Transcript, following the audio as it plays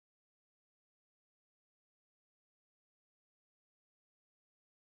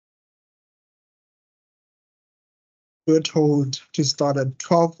We're told to start at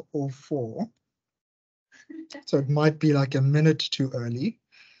 12:04, so it might be like a minute too early,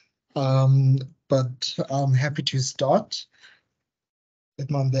 but I'm happy to start. If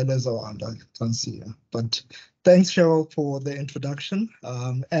Mandela's around, I can't see her. But thanks, Cheryl, for the introduction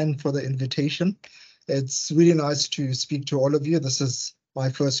and for the invitation. It's really nice to speak to all of you. This is my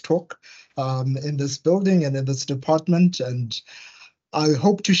first talk in this building and in this department, and I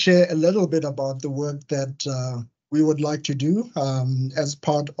hope to share a little bit about the work that we would like to do as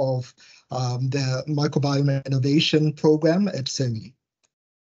part of the microbiome innovation program at CERI.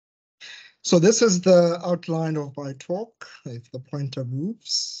 So this is the outline of my talk, if the pointer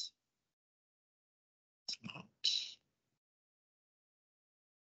moves.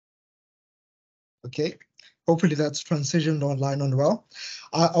 Okay, hopefully that's transitioned online on well.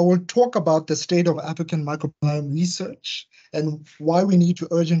 I will talk about the state of African microbiome research and why we need to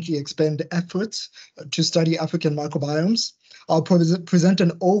urgently expand efforts to study African microbiomes. I'll present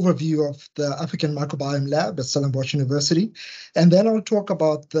an overview of the African Microbiome Lab at Stellenbosch University, and then I'll talk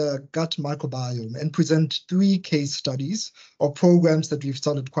about the gut microbiome and present 3 case studies or programs that we've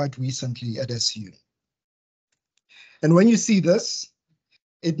started quite recently at SU. And when you see this,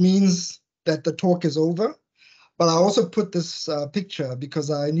 it means that the talk is over. But I also put this picture because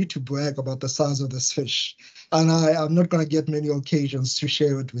I need to brag about the size of this fish. And I'm not going to get many occasions to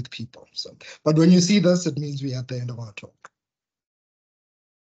share it with people. So, but when you see this, it means we're at the end of our talk.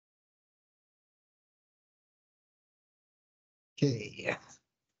 Okay.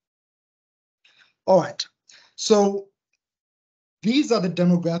 All right. So these are the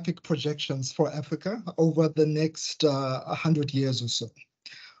demographic projections for Africa over the next 100 years or so.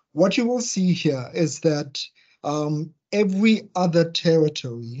 What you will see here is that every other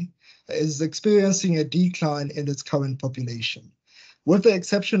territory is experiencing a decline in its current population, with the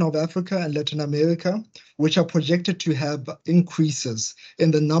exception of Africa and Latin America, which are projected to have increases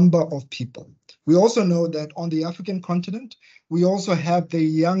in the number of people. We also know that on the African continent, we also have the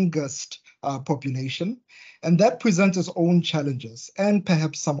youngest population, and that presents its own challenges and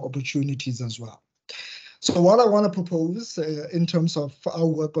perhaps some opportunities as well. So what I want to propose in terms of our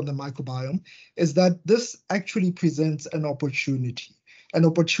work on the microbiome is that this actually presents an opportunity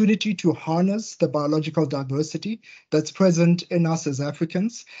to harness the biological diversity that's present in us as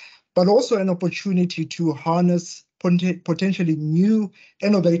Africans, but also an opportunity to harness potentially new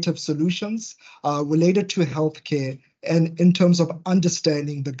innovative solutions related to healthcare and in terms of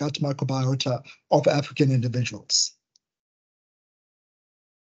understanding the gut microbiota of African individuals.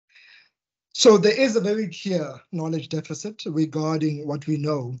 So there is a very clear knowledge deficit regarding what we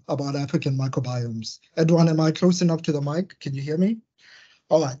know about African microbiomes. Edwin, am I close enough to the mic? Can you hear me?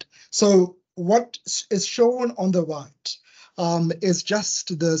 All right. So what is shown on the right is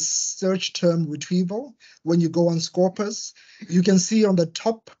just the search term retrieval. When you go on Scopus, you can see on the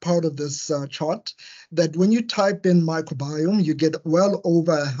top part of this chart that when you type in microbiome, you get well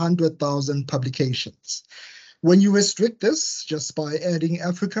over 100,000 publications. When you restrict this just by adding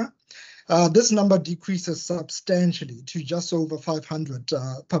Africa, this number decreases substantially to just over 500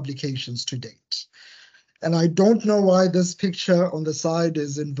 publications to date. And I don't know why this picture on the side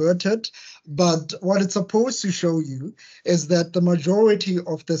is inverted, but what it's supposed to show you is that the majority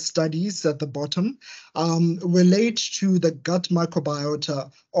of the studies at the bottom relate to the gut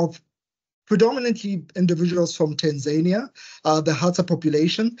microbiota of predominantly individuals from Tanzania, the Hadza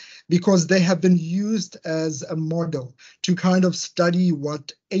population, because they have been used as a model to kind of study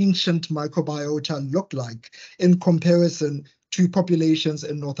what ancient microbiota look like in comparison to populations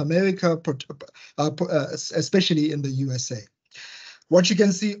in North America, especially in the USA. What you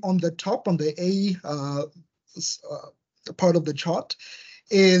can see on the top, on the A part of the chart,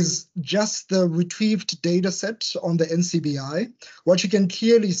 is just the retrieved data set on the NCBI. What you can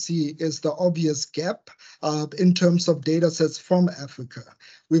clearly see is the obvious gap in terms of data sets from Africa.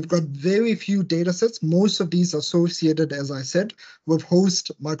 We've got very few data sets, most of these associated, as I said, with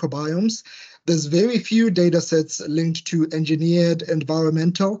host microbiomes. There's very few data sets linked to engineered,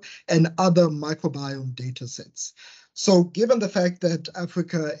 environmental, and other microbiome data sets. So given the fact that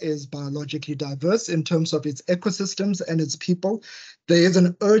Africa is biologically diverse in terms of its ecosystems and its people, there is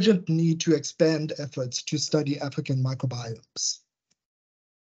an urgent need to expand efforts to study African microbiomes.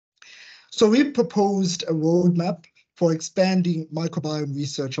 So we proposed a roadmap for expanding microbiome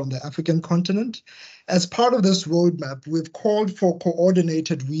research on the African continent. As part of this roadmap, we've called for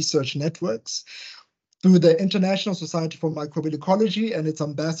coordinated research networks. Through the International Society for Microbial Ecology and its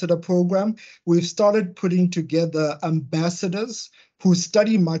ambassador program, we've started putting together ambassadors who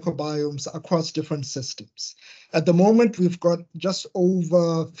study microbiomes across different systems. At the moment, we've got just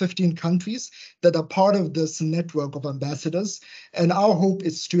over 15 countries that are part of this network of ambassadors, and our hope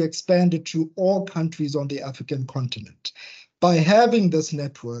is to expand it to all countries on the African continent. By having this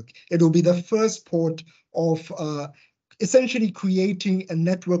network, it will be the first port of essentially creating a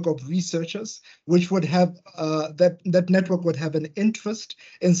network of researchers, which would have that network would have an interest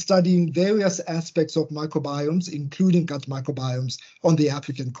in studying various aspects of microbiomes, including gut microbiomes on the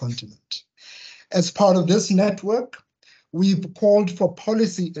African continent. As part of this network, we've called for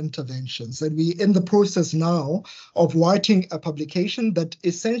policy interventions, and we're in the process now of writing a publication that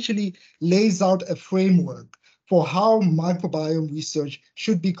essentially lays out a framework for how microbiome research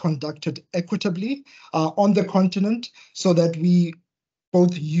should be conducted equitably on the continent, so that we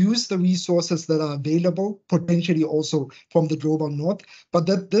both use the resources that are available, potentially also from the global north, but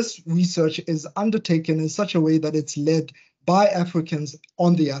that this research is undertaken in such a way that it's led by Africans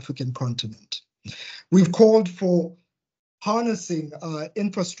on the African continent. We've called for harnessing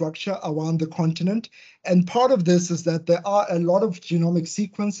infrastructure around the continent. And part of this is that there are a lot of genomic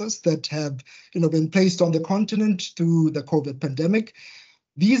sequences that have been placed on the continent through the COVID pandemic.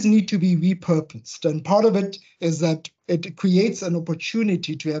 These need to be repurposed. And part of it is that it creates an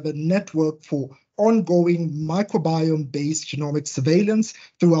opportunity to have a network for ongoing microbiome-based genomic surveillance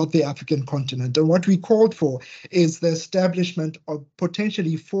throughout the African continent. And what we called for is the establishment of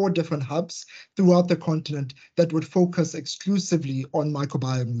potentially 4 different hubs throughout the continent that would focus exclusively on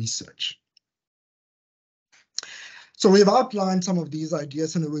microbiome research. So we've outlined some of these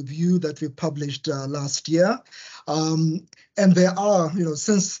ideas in a review that we published last year. And there are,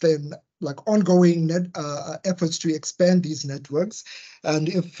 since then, ongoing efforts to expand these networks. And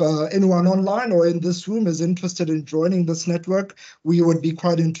if anyone online or in this room is interested in joining this network, we would be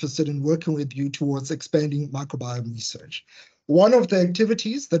quite interested in working with you towards expanding microbiome research. One of the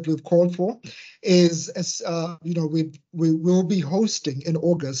activities that we've called for is, we will be hosting in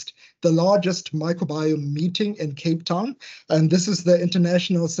August the largest microbiome meeting in Cape Town, and this is the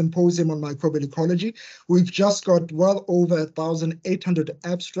International Symposium on Microbial Ecology. We've just got well over 1,800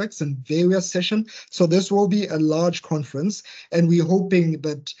 abstracts in various sessions, so this will be a large conference, and we're hoping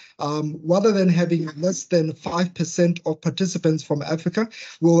that rather than having less than 5% of participants from Africa,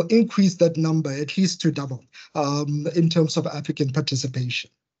 we'll increase that number at least to double in terms of African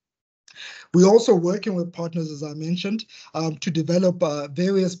participation. We're also working with partners, as I mentioned, to develop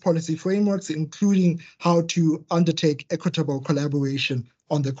various policy frameworks, including how to undertake equitable collaboration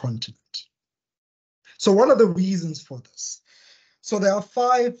on the continent. So what are the reasons for this? So there are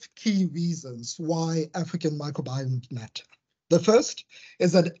 5 key reasons why African microbiomes matter. The first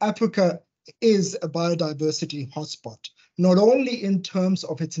is that Africa is a biodiversity hotspot. Not only in terms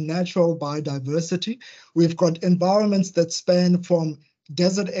of its natural biodiversity, we've got environments that span from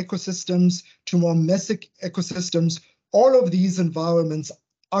desert ecosystems to more mesic ecosystems. All of these environments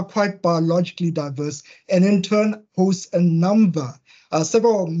are quite biologically diverse and in turn host a number,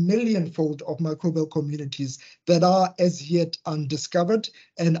 several millionfold of microbial communities that are as yet undiscovered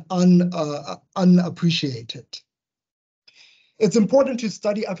and unappreciated. It's important to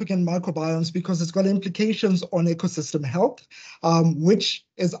study African microbiomes because it's got implications on ecosystem health, which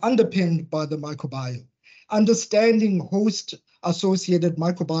is underpinned by the microbiome. Understanding host-associated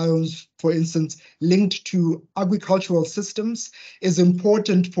microbiomes, for instance, linked to agricultural systems, is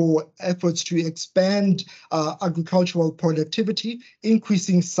important for efforts to expand agricultural productivity,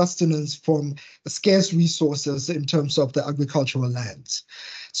 increasing sustenance from scarce resources in terms of the agricultural lands.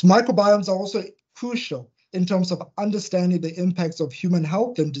 So microbiomes are also crucial in terms of understanding the impacts of human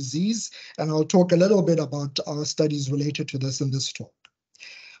health and disease, and I'll talk a little bit about our studies related to this in this talk.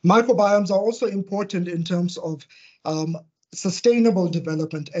 Microbiomes are also important in terms of sustainable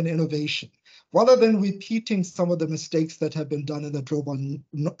development and innovation. Rather than repeating some of the mistakes that have been done in the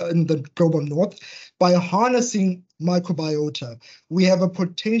global north, by harnessing microbiota, we have a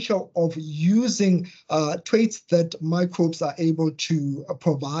potential of using traits that microbes are able to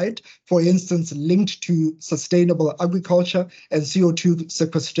provide, for instance, linked to sustainable agriculture and CO2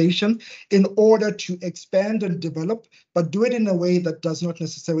 sequestration, in order to expand and develop, but do it in a way that does not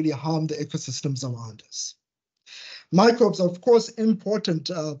necessarily harm the ecosystems around us. Microbes are, of course, important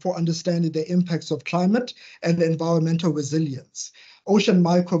for understanding the impacts of climate and environmental resilience. Ocean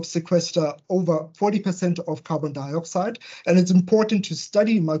microbes sequester over 40% of carbon dioxide, and it's important to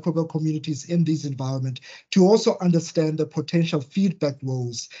study microbial communities in these environments to also understand the potential feedback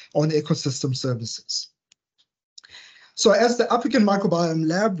roles on ecosystem services. So as the African Microbiome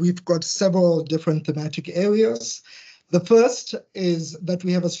Lab, we've got several different thematic areas. The first is that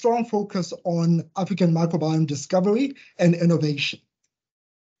we have a strong focus on African microbiome discovery and innovation.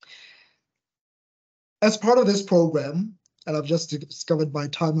 As part of this program, and I've just discovered my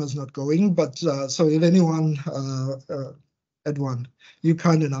timer is not going, but so if anyone, Edwin, you're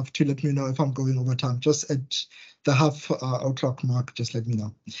kind enough to let me know if I'm going over time, just at the half o'clock mark, just let me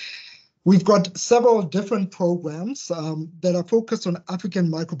know. We've got several different programs that are focused on African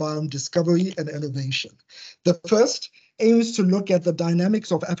microbiome discovery and innovation. The first aims to look at the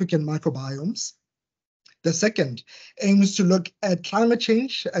dynamics of African microbiomes. The second aims to look at climate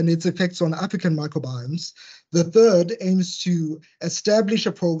change and its effects on African microbiomes. The third aims to establish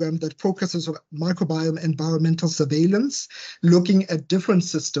a program that focuses on microbiome environmental surveillance, looking at different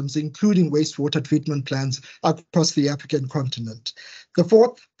systems, including wastewater treatment plants across the African continent. The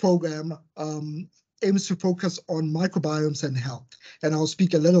fourth program aims to focus on microbiomes and health, and I'll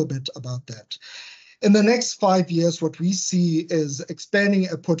speak a little bit about that. In the next 5 years, what we see is expanding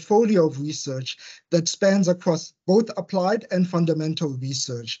a portfolio of research that spans across both applied and fundamental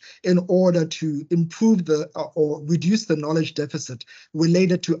research in order to improve or reduce the knowledge deficit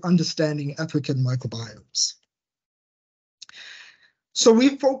related to understanding African microbiomes. So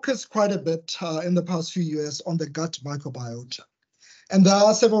we focused quite a bit in the past few years on the gut microbiota. And there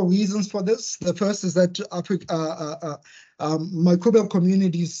are several reasons for this. The first is that microbial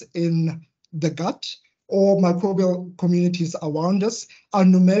communities in the gut or microbial communities around us are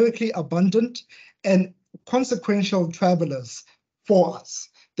numerically abundant and consequential travelers for us.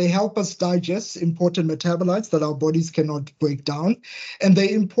 They help us digest important metabolites that our bodies cannot break down, and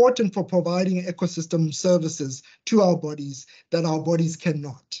they're important for providing ecosystem services to our bodies that our bodies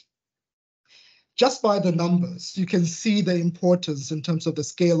cannot. Just by the numbers, you can see the importance in terms of the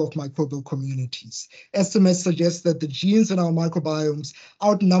scale of microbial communities. Estimates suggest that the genes in our microbiomes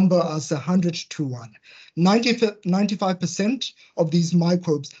outnumber us 100 to 1. 95% of these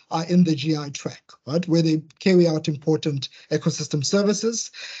microbes are in the GI tract, right, where they carry out important ecosystem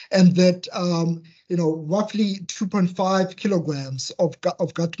services, and that roughly 2.5 kilograms of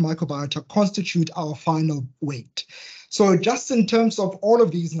gut microbiota constitute our final weight. So just in terms of all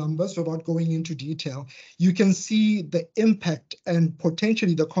of these numbers, without going into detail, you can see the impact and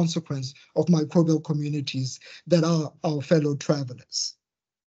potentially the consequence of microbial communities that are our fellow travelers.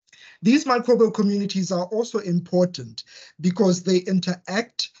 These microbial communities are also important because they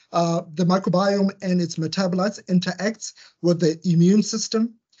interact, the microbiome and its metabolites interacts with the immune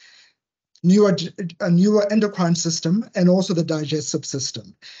system, neuroendocrine system, and also the digestive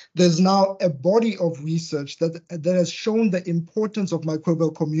system. There's now a body of research that has shown the importance of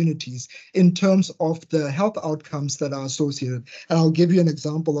microbial communities in terms of the health outcomes that are associated. And I'll give you an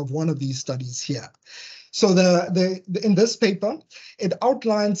example of one of these studies here. So in this paper, it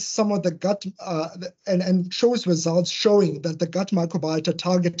outlines some of the gut and shows results showing that the gut microbiota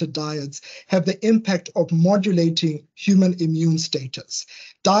targeted diets have the impact of modulating human immune status.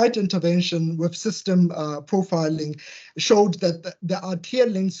 Diet intervention with system profiling showed that there are clear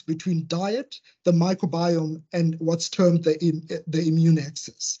links between diet, the microbiome, and what's termed the immune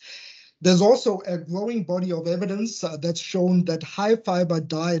axis. There's also a growing body of evidence that's shown that high fiber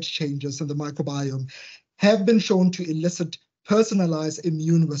diet changes in the microbiome have been shown to elicit personalized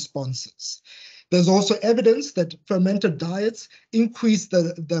immune responses. There's also evidence that fermented diets increase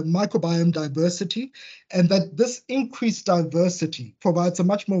the microbiome diversity, and that this increased diversity provides a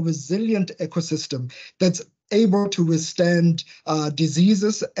much more resilient ecosystem that's able to withstand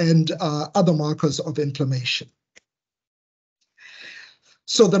diseases and other markers of inflammation.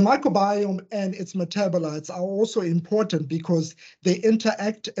 So the microbiome and its metabolites are also important because they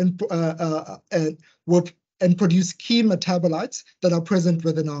interact and produce key metabolites that are present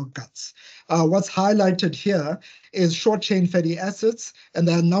within our guts. What's highlighted here is short-chain fatty acids, and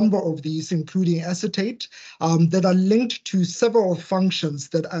there are a number of these, including acetate, that are linked to several functions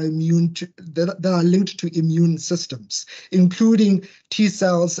that are linked to immune systems, including T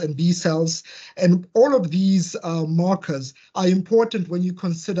cells and B cells. And all of these markers are important when you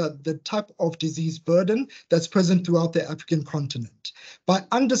consider the type of disease burden that's present throughout the African continent. By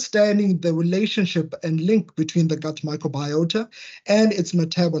understanding the relationship and link between the gut microbiota and its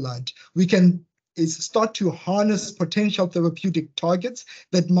metabolite, we can start to harness potential therapeutic targets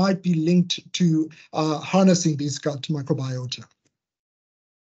that might be linked to harnessing these gut microbiota.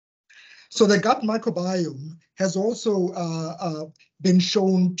 So the gut microbiome has also been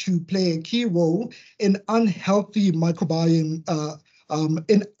shown to play a key role in unhealthy microbiome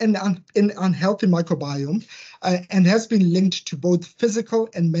and has been linked to both physical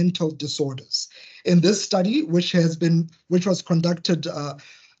and mental disorders. In this study, which was conducted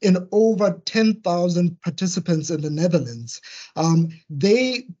in over 10,000 participants in the Netherlands,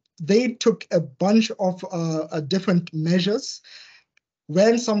 they took a bunch of different measures,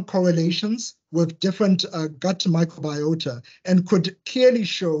 ran some correlations with different gut microbiota, and could clearly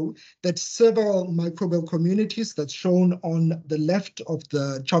show that several microbial communities, that's shown on the left of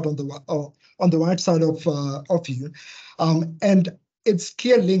the chart on the right side of you, and its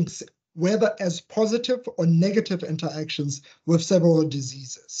clear links, whether as positive or negative interactions with several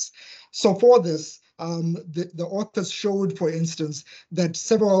diseases. So for this, the authors showed, for instance, that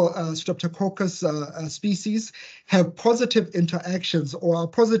several Streptococcus species have positive interactions or are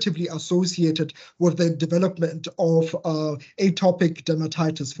positively associated with the development of atopic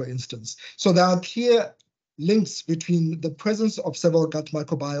dermatitis, for instance. So there are clear links between the presence of several gut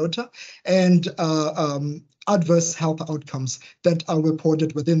microbiota and adverse health outcomes that are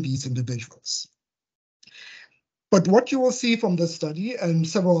reported within these individuals. But what you will see from this study and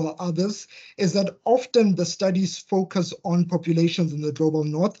several others is that often the studies focus on populations in the global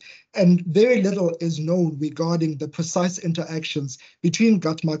north, and very little is known regarding the precise interactions between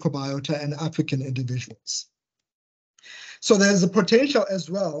gut microbiota and African individuals. So there's a potential as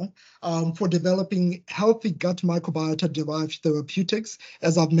well for developing healthy gut microbiota-derived therapeutics,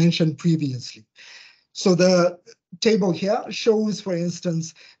 as I've mentioned previously. So the table here shows, for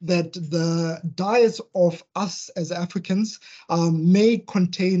instance, that the diets of us as Africans may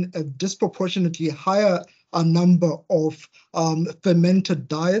contain a disproportionately higher number of fermented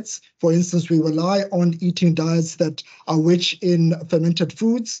diets. For instance, we rely on eating diets that are rich in fermented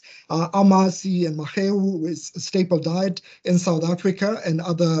foods. Amasi and Maheu is a staple diet in South Africa and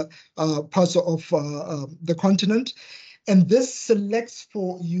other parts of the continent. And this selects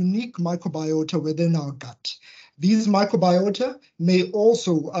for unique microbiota within our gut. These microbiota may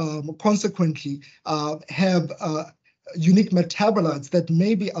also consequently have unique metabolites that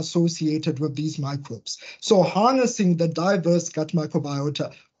may be associated with these microbes. So harnessing the diverse gut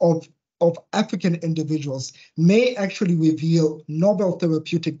microbiota of African individuals may actually reveal novel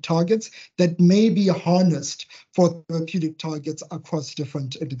therapeutic targets that may be harnessed for therapeutic targets across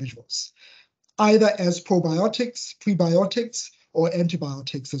different individuals, either as probiotics, prebiotics, or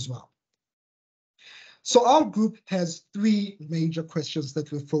antibiotics as well. So our group has three major questions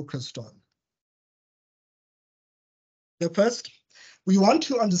that we're focused on. The first, we want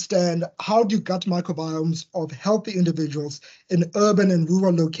to understand, how do gut microbiomes of healthy individuals in urban and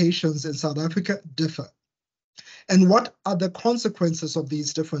rural locations in South Africa differ? And what are the consequences of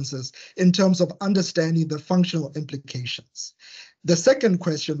these differences in terms of understanding the functional implications? The second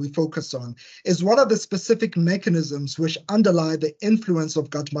question we focus on is, what are the specific mechanisms which underlie the influence of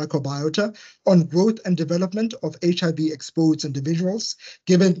gut microbiota on growth and development of HIV-exposed individuals,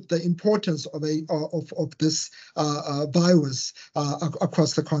 given the importance of this virus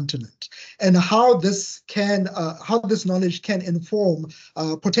across the continent, and how this knowledge can inform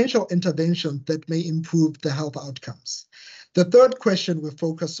potential interventions that may improve the health outcomes. The third question we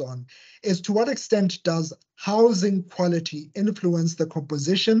focus on is, to what extent does housing quality influence the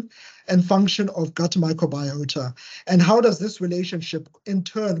composition and function of gut microbiota, and how does this relationship in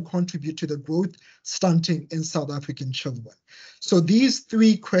turn contribute to the growth stunting in South African children? So these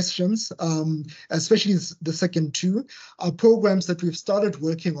three questions, especially the second two, are programs that we've started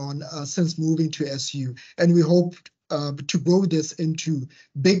working on since moving to SU, and we hope to grow this into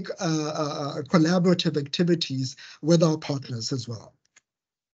big collaborative activities with our partners as well.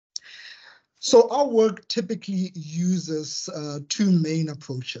 So our work typically uses two main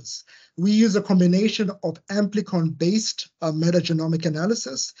approaches. We use a combination of amplicon-based metagenomic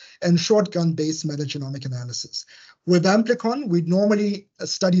analysis and shotgun-based metagenomic analysis. With amplicon, we normally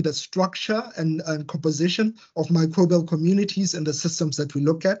study the structure and composition of microbial communities in the systems that we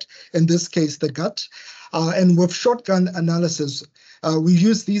look at, in this case, the gut. And with shotgun analysis, we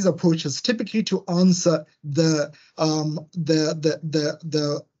use these approaches typically to answer the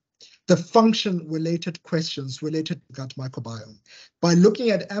function-related questions related to gut microbiome. By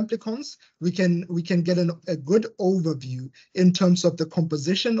looking at amplicons, we can get a good overview in terms of the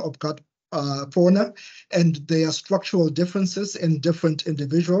composition of gut fauna and their structural differences in different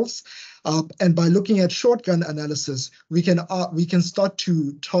individuals. And by looking at shotgun analysis, we can start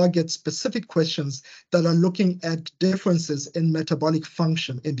to target specific questions that are looking at differences in metabolic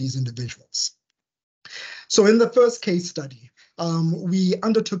function in these individuals. So in the first case study, we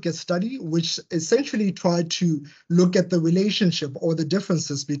undertook a study which essentially tried to look at the relationship or the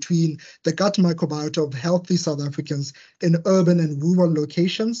differences between the gut microbiota of healthy South Africans in urban and rural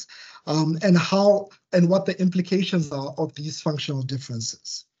locations, and what the implications are of these functional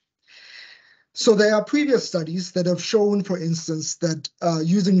differences. So there are previous studies that have shown, for instance, that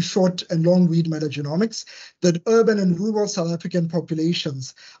using short and long read metagenomics, that urban and rural South African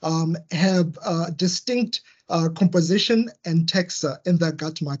populations have distinct composition and texture in their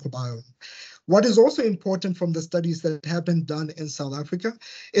gut microbiome. What is also important from the studies that have been done in South Africa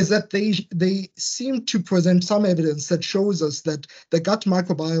is that they seem to present some evidence that shows us that the gut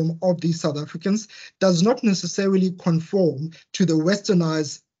microbiome of these South Africans does not necessarily conform to the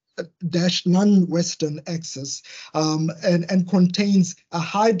westernized non-Western axis and contains a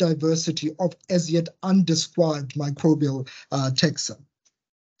high diversity of as yet undescribed microbial taxa.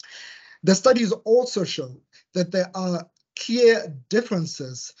 The studies also show that there are clear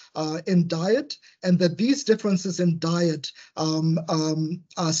differences in diet, and that these differences in diet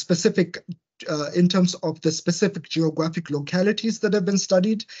are specific in terms of the specific geographic localities that have been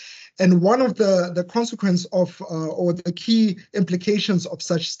studied. And one of the consequence of, or the key implications of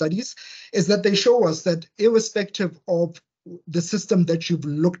such studies is that they show us that irrespective of the system that you've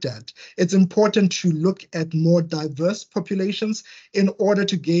looked at, it's important to look at more diverse populations in order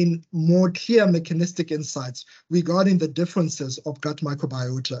to gain more clear mechanistic insights regarding the differences of gut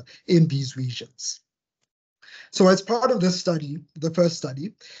microbiota in these regions. So as part of this study, the first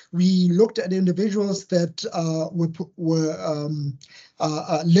study, we looked at individuals that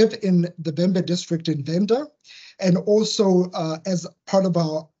live in the Venda district in Venda, and also as part of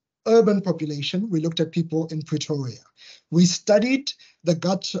our urban population, we looked at people in Pretoria. We studied the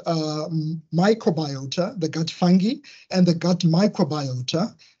gut microbiota, the gut fungi, and the gut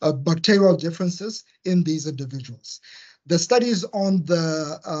microbiota, bacterial differences in these individuals. The studies on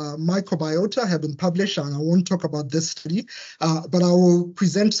the microbiota have been published, and I won't talk about this study, but I will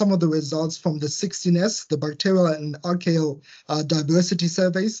present some of the results from the 16S, the bacterial and archaeal diversity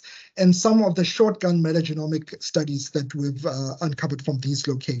surveys, and some of the shotgun metagenomic studies that we've uncovered from these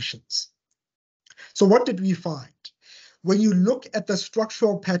locations. So what did we find? When you look at the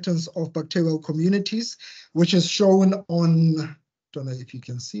structural patterns of bacterial communities, which is shown on, don't know if you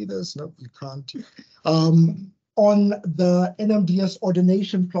can see this, no, you can't. On the NMDS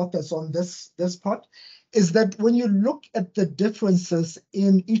ordination plot that's on this part, is that when you look at the differences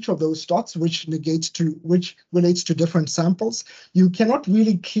in each of those dots, which relates to different samples, you cannot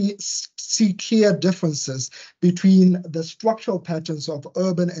really see clear differences between the structural patterns of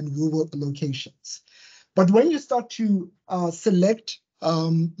urban and rural locations. But when you start to select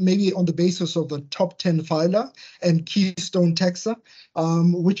maybe on the basis of the top 10 phyla and keystone taxa,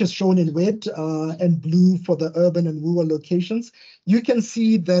 which is shown in red and blue for the urban and rural locations, you can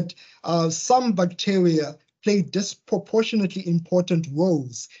see that some bacteria play disproportionately important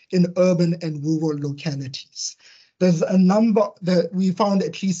roles in urban and rural localities. There's a number that we found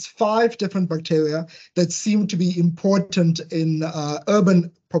at least 5 different bacteria that seem to be important in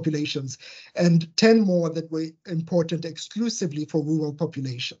urban populations, and 10 more that were important exclusively for rural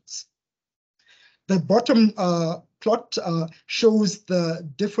populations. The bottom plot shows the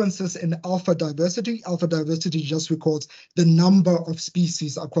differences in alpha diversity. Alpha diversity just records the number of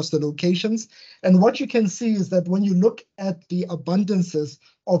species across the locations. And what you can see is that when you look at the abundances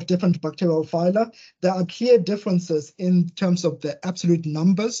of different bacterial phyla, there are clear differences in terms of the absolute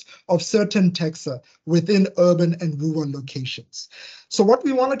numbers of certain taxa within urban and rural locations. So what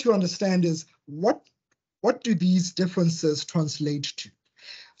we wanted to understand is what do these differences translate to?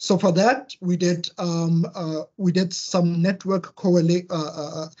 So for that, we did some network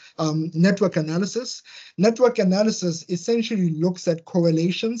analysis. Network analysis essentially looks at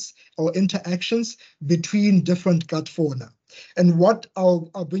correlations or interactions between different gut fauna. And what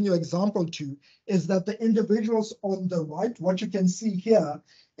I'll bring you an example to is that the individuals on the right, what you can see here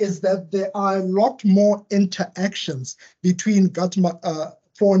is that there are a lot more interactions between gut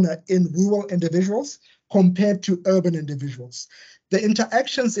fauna in rural individuals compared to urban individuals. The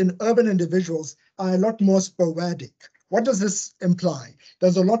interactions in urban individuals are a lot more sporadic. What does this imply?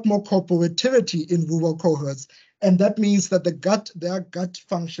 There's a lot more cooperativity in rural cohorts, and that means that their gut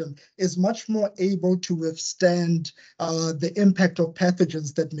function is much more able to withstand the impact of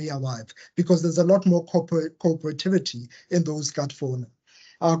pathogens that may arrive, because there's a lot more cooperativity in those gut fauna.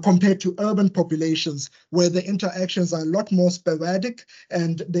 Compared to urban populations where the interactions are a lot more sporadic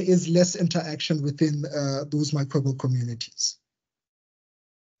and there is less interaction within those microbial communities.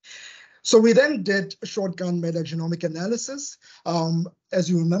 So we then did shotgun metagenomic analysis. As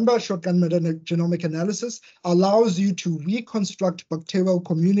you remember, shotgun metagenomic analysis allows you to reconstruct bacterial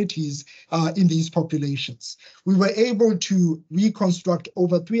communities in these populations. We were able to reconstruct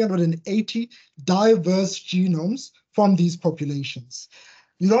over 380 diverse genomes from these populations.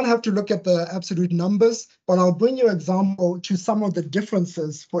 You don't have to look at the absolute numbers, but I'll bring you an example to some of the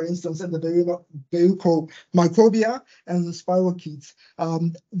differences, for instance, in the bilateral microbia and the spirochetes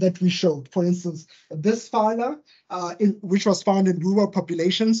that we showed. For instance, this phyla, which was found in rural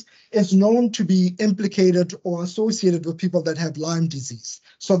populations, is known to be implicated or associated with people that have Lyme disease.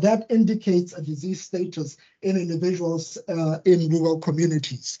 So that indicates a disease status in individuals in rural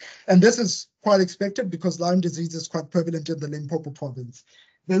communities. And this is quite expected because Lyme disease is quite prevalent in the Limpopo province.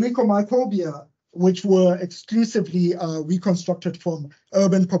 The microbia, which were exclusively reconstructed from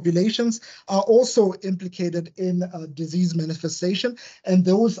urban populations, are also implicated in disease manifestation, and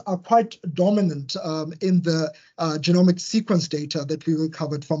those are quite dominant in the genomic sequence data that we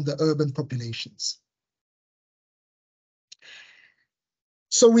recovered from the urban populations.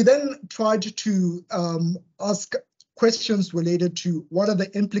 So we then tried to ask questions related to what are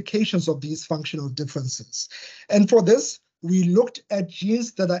the implications of these functional differences. And for this, we looked at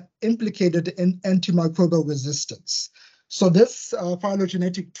genes that are implicated in antimicrobial resistance. So this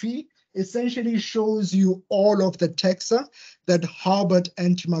phylogenetic tree essentially shows you all of the taxa that harbored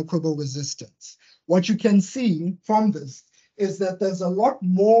antimicrobial resistance. What you can see from this is that there's a lot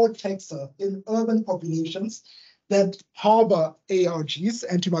more taxa in urban populations that harbor ARGs,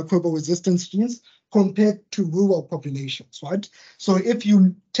 antimicrobial resistance genes, compared to rural populations, right? So if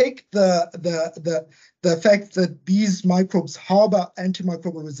you take the fact that these microbes harbor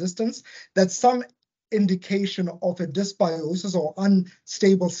antimicrobial resistance, that's some indication of a dysbiosis or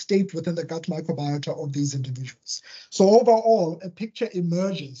unstable state within the gut microbiota of these individuals. So overall, a picture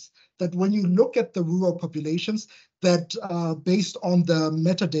emerges that when you look at the rural populations, that based on the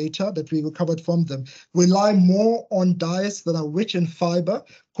metadata that we recovered from them, rely more on diets that are rich in fiber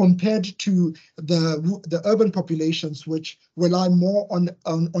compared to the urban populations, which rely more on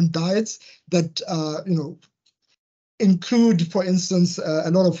diets that include, for instance, a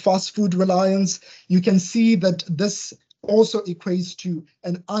lot of fast food reliance. You can see that this also equates to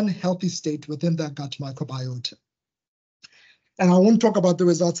an unhealthy state within their gut microbiota. And I won't talk about the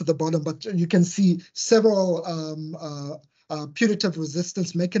results at the bottom, but you can see several putative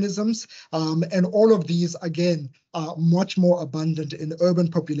resistance mechanisms, and all of these, again, are much more abundant in urban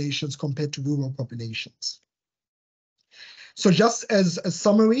populations compared to rural populations. So just as a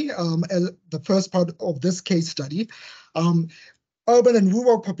summary, as the first part of this case study, urban and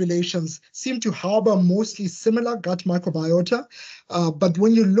rural populations seem to harbor mostly similar gut microbiota, but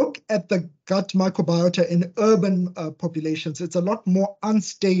when you look at the gut microbiota in urban populations, it's a lot more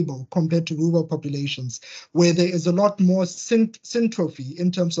unstable compared to rural populations, where there is a lot more syntrophy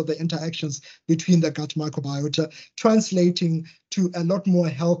in terms of the interactions between the gut microbiota, translating to a lot more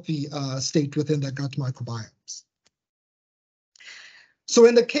healthy state within the gut microbiomes. So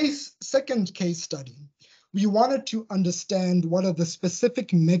in the second case study, we wanted to understand what are the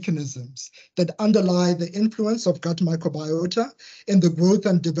specific mechanisms that underlie the influence of gut microbiota in the growth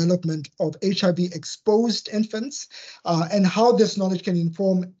and development of HIV-exposed infants, and how this knowledge can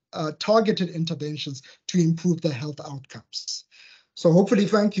inform targeted interventions to improve their health outcomes. So hopefully,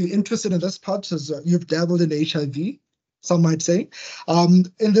 Frank, you're interested in this part as you've dabbled in HIV, some might say.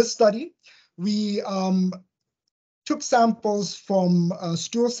 In this study, we took samples from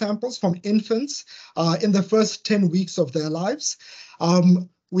stool samples from infants in the first 10 weeks of their lives.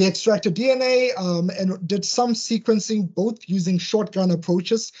 We extracted DNA and did some sequencing, both using shotgun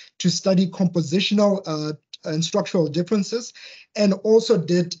approaches to study compositional and structural differences, and also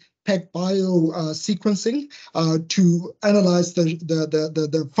did PacBio sequencing to analyze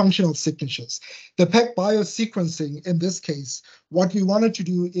the functional signatures. The PacBio sequencing, in this case, what we wanted to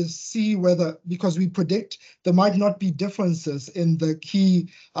do is see whether, because we predict there might not be differences in the key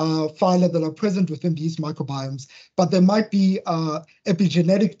phyla that are present within these microbiomes, but there might be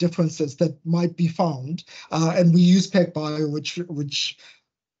epigenetic differences that might be found. And we use PacBio, which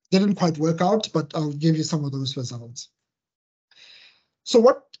didn't quite work out, but I'll give you some of those results. So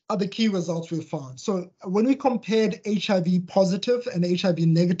what are the key results we found? So when we compared HIV positive and HIV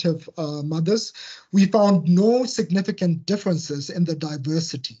negative mothers, we found no significant differences in the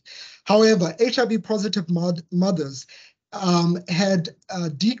diversity. However, HIV positive mothers had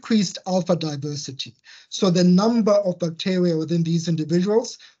decreased alpha diversity. So the number of bacteria within these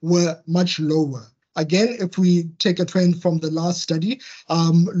individuals were much lower. Again, if we take a trend from the last study,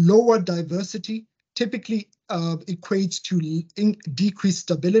 lower diversity typically equates to decreased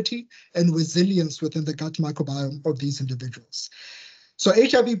stability and resilience within the gut microbiome of these individuals. So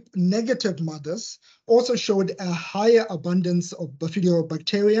HIV negative mothers also showed a higher abundance of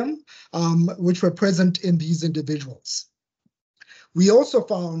Bifidobacterium, which were present in these individuals. We also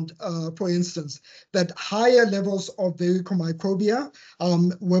found, for instance, that higher levels of microbia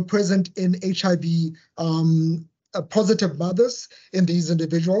were present in HIV positive mothers in these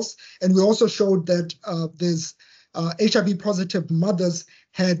individuals. And we also showed that there's HIV positive mothers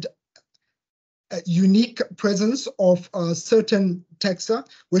had a unique presence of certain taxa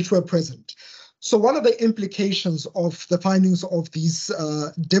which were present. So one of the implications of the findings of these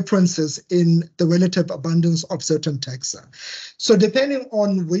differences in the relative abundance of certain taxa. So depending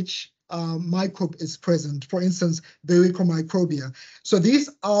on which microbe is present, for instance, microbia. So these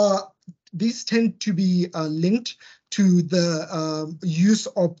tend to be linked to the use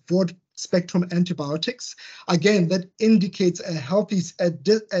of broad spectrum antibiotics. Again, that indicates an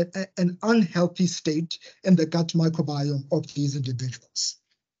unhealthy state in the gut microbiome of these individuals.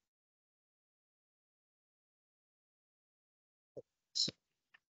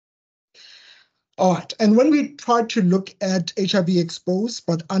 All right, and when we try to look at HIV exposed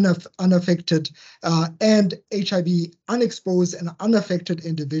but unaffected and HIV unexposed and unaffected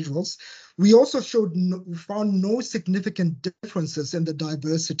individuals, we also found no significant differences in the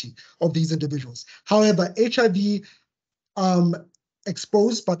diversity of these individuals. However, HIV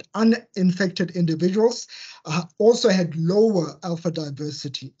exposed but uninfected individuals also had lower alpha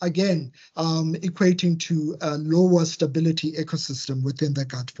diversity, again, equating to a lower stability ecosystem within the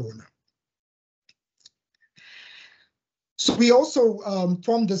gut fauna. So we also,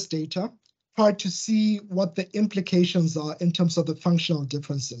 from this data, tried to see what the implications are in terms of the functional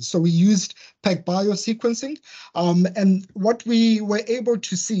differences. So we used PacBio sequencing, and what we were able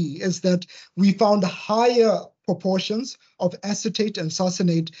to see is that we found higher proportions of acetate and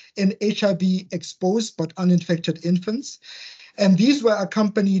succinate in HIV-exposed but uninfected infants. And these were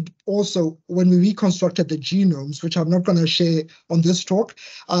accompanied also, when we reconstructed the genomes, which I'm not going to share on this talk,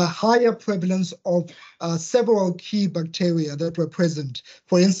 a higher prevalence of several key bacteria that were present.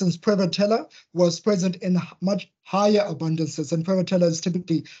 For instance, Prevotella was present in much higher abundances, and Prevotella is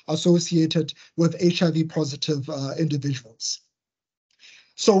typically associated with HIV-positive individuals.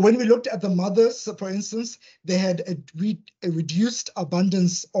 So when we looked at the mothers, for instance, they had a reduced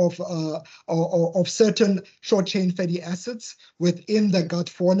abundance of certain short-chain fatty acids within the gut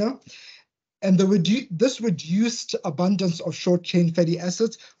fauna. And this reduced abundance of short-chain fatty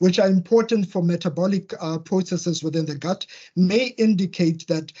acids, which are important for metabolic processes within the gut, may indicate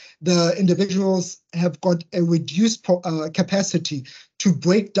that the individuals have got a reduced capacity to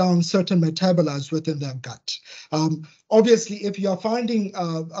break down certain metabolites within their gut. Obviously, if you are finding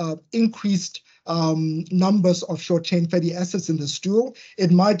increased numbers of short-chain fatty acids in the stool,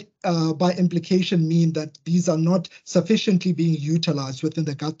 it might, by implication, mean that these are not sufficiently being utilized within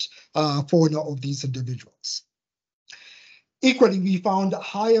the gut fauna of these individuals. Equally, we found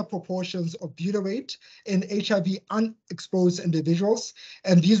higher proportions of butyrate in HIV unexposed individuals,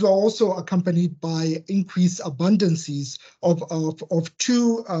 and these were also accompanied by increased abundances of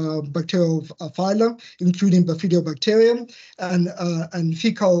two bacterial phyla, including Bifidobacterium and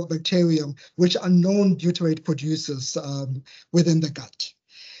fecal bacterium, which are known butyrate producers within the gut.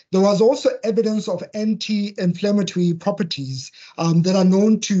 There was also evidence of anti-inflammatory properties that are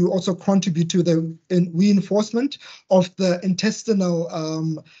known to also contribute to the reinforcement of the intestinal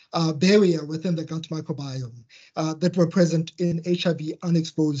barrier within the gut microbiome that were present in HIV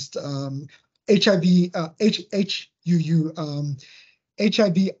unexposed HIV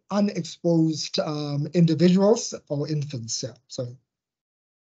unexposed individuals or infants. Yeah, sorry.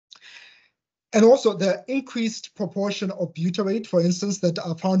 And also the increased proportion of butyrate, for instance, that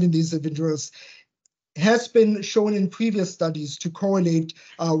are found in these individuals has been shown in previous studies to correlate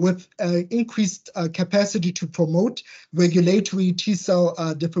with increased capacity to promote regulatory T-cell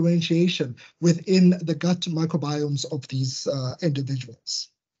differentiation within the gut microbiomes of these individuals.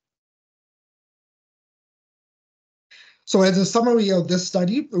 So as a summary of this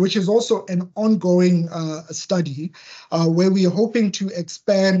study, which is also an ongoing study, where we are hoping to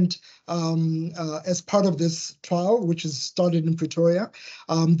expand as part of this trial, which is started in Pretoria,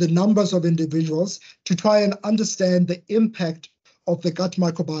 the numbers of individuals to try and understand the impact of the gut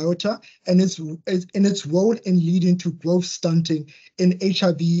microbiota and its role in leading to growth stunting in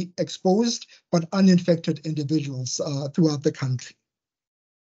HIV-exposed but uninfected individuals throughout the country.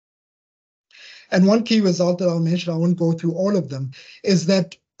 And one key result that I'll mention, I won't go through all of them, is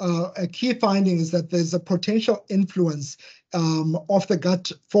that a key finding is that there's a potential influence of the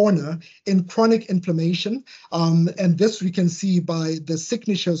gut fauna in chronic inflammation. And this we can see by the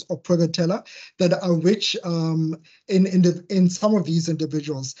signatures of Prevotella that are rich in some of these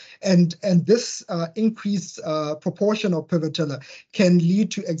individuals. And this increased proportion of Prevotella can lead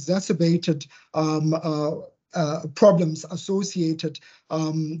to exacerbated problems associated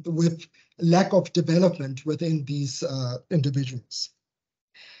with lack of development within these individuals.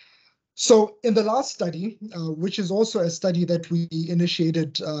 So in the last study, which is also a study that we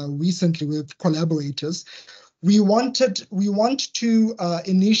initiated recently with collaborators, we want to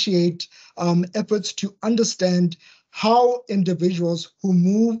initiate efforts to understand how individuals who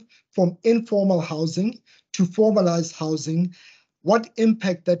move from informal housing to formalized housing, what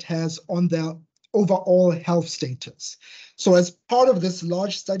impact that has on their overall health status. So as part of this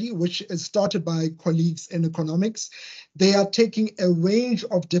large study, which is started by colleagues in economics, they are taking a range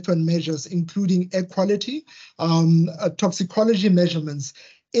of different measures, including air quality, toxicology measurements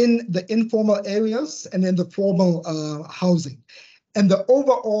in the informal areas and in the formal housing. And the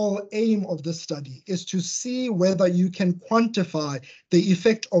overall aim of this study is to see whether you can quantify the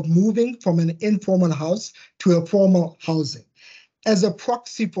effect of moving from an informal house to a formal housing. As a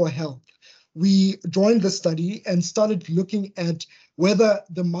proxy for health, we joined the study and started looking at whether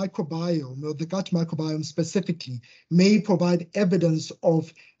the microbiome, or the gut microbiome specifically, may provide evidence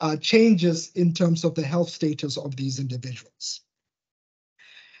of changes in terms of the health status of these individuals.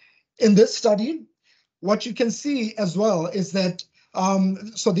 In this study, what you can see as well is that,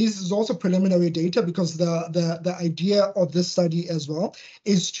 so this is also preliminary data, because the idea of this study as well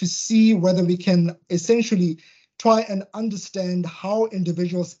is to see whether we can essentially try and understand how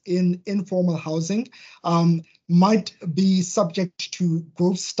individuals in informal housing might be subject to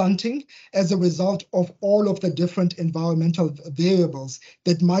growth stunting as a result of all of the different environmental variables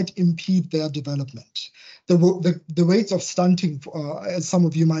that might impede their development. The rates of stunting, as some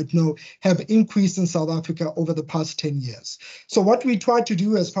of you might know, have increased in South Africa over the past 10 years. So what we tried to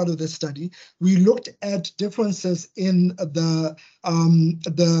do as part of this study, we looked at differences in the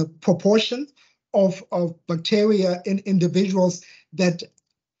proportion of bacteria in individuals that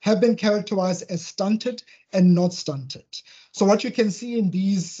have been characterized as stunted and not stunted. So what you can see in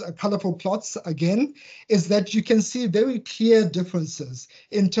these colorful plots, again, is that you can see very clear differences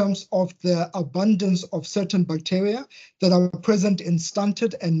in terms of the abundance of certain bacteria that are present in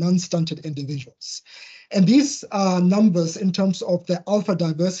stunted and non-stunted individuals. And these numbers in terms of the alpha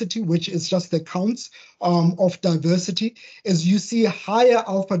diversity, which is just the counts of diversity, is you see higher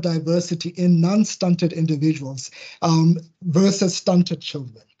alpha diversity in non-stunted individuals versus stunted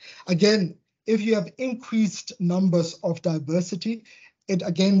children. Again, if you have increased numbers of diversity, it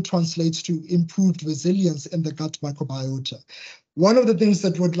again translates to improved resilience in the gut microbiota. One of the things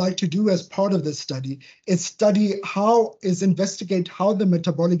that we'd like to do as part of this study is investigate how the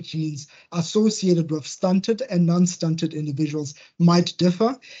metabolic genes associated with stunted and non-stunted individuals might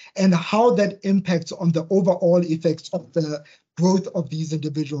differ, and how that impacts on the overall effects of the growth of these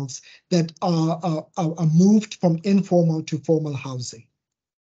individuals that are moved from informal to formal housing.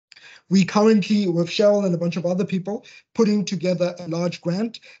 We currently, with Cheryl and a bunch of other people, putting together a large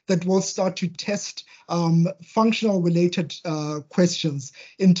grant that will start to test functional related questions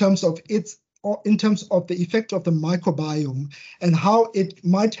in terms of the effect of the microbiome and how it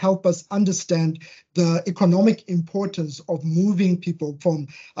might help us understand the economic importance of moving people from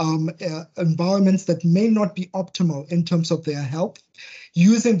environments that may not be optimal in terms of their health,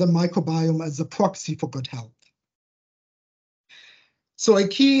 using the microbiome as a proxy for good health. So a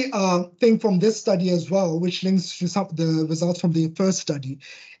key thing from this study as well, which links to some of the results from the first study,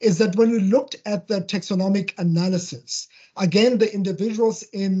 is that when we looked at the taxonomic analysis, again, the individuals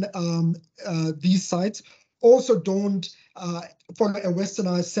in these sites also don't follow a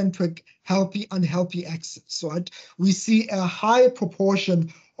westernized centric healthy, unhealthy axis, right? We see a high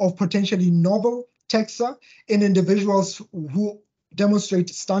proportion of potentially novel taxa in individuals who demonstrate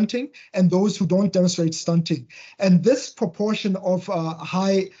stunting and those who don't demonstrate stunting. And this proportion of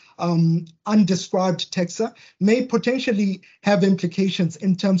high undescribed taxa may potentially have implications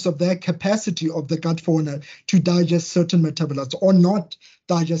in terms of their capacity of the gut fauna to digest certain metabolites or not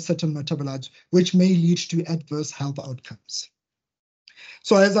digest certain metabolites, which may lead to adverse health outcomes.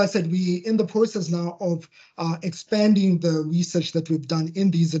 So as I said, we're in the process now of expanding the research that we've done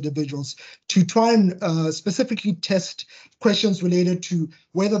in these individuals to try and specifically test questions related to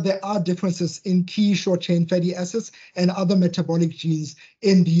whether there are differences in key short-chain fatty acids and other metabolic genes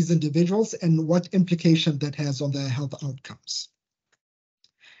in these individuals and what implication that has on their health outcomes.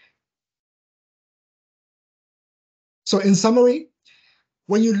 So in summary,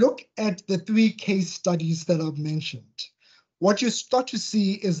 when you look at the 3 case studies that I've mentioned, what you start to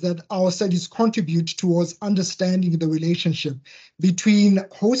see is that our studies contribute towards understanding the relationship between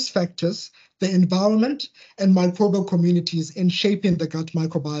host factors, the environment, and microbial communities in shaping the gut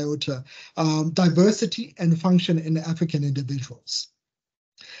microbiota, diversity and function in African individuals.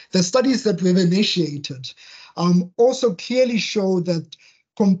 The studies that we've initiated also clearly show that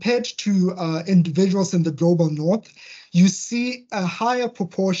compared to individuals in the global north, you see a higher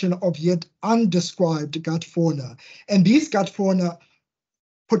proportion of yet undescribed gut fauna. And these gut fauna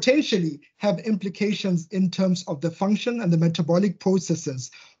potentially have implications in terms of the function and the metabolic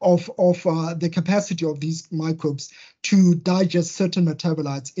processes of the capacity of these microbes to digest certain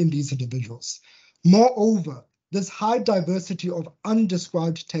metabolites in these individuals. Moreover, this high diversity of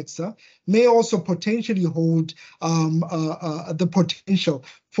undescribed taxa may also potentially hold the potential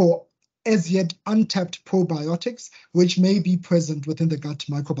for as yet untapped probiotics, which may be present within the gut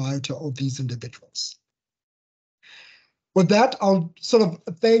microbiota of these individuals. With that, I'll sort of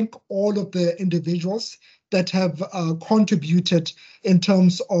thank all of the individuals that have contributed in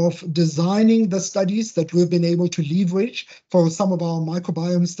terms of designing the studies that we've been able to leverage for some of our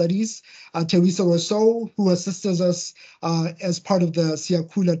microbiome studies. Teresa Rousseau, who assisted us as part of the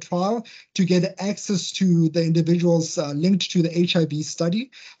Siakula trial to get access to the individuals linked to the HIV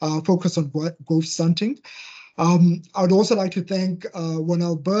study, focused on growth stunting. I would also like to thank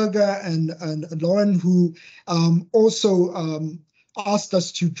Ronald Berger and Lauren, who also asked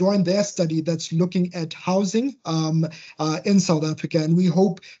us to join their study that's looking at housing in South Africa. And we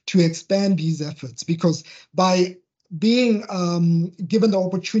hope to expand these efforts, because by being given the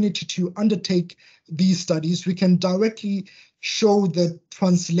opportunity to undertake these studies, we can directly show the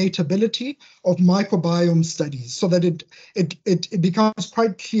translatability of microbiome studies, so that it becomes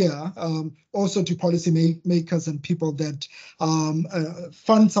quite clear also to policy makers and people that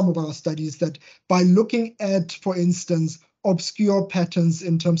fund some of our studies, that by looking at, for instance, obscure patterns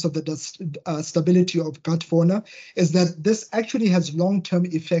in terms of the stability of gut fauna, is that this actually has long-term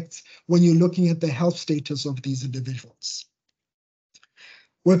effects when you're looking at the health status of these individuals.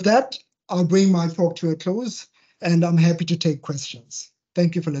 With that, I'll bring my talk to a close, and I'm happy to take questions.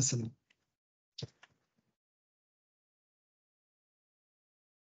 Thank you for listening.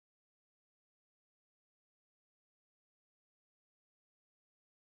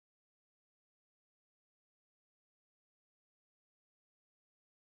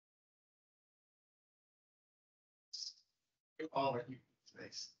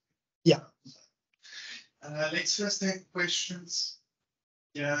 Yeah. Let's first take questions.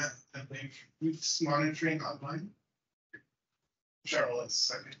 Yeah, and then who's monitoring online? Cheryl is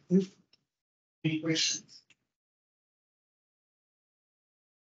second. Any questions?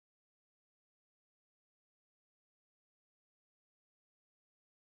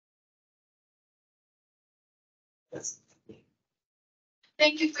 Yes.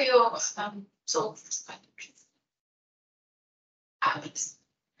 Thank you for your talks. Alex,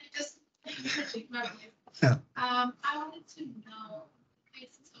 Yeah. I wanted to know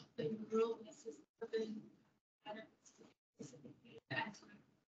cases of the rural versus urban specifically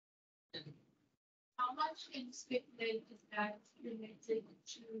how much can you speculate is that related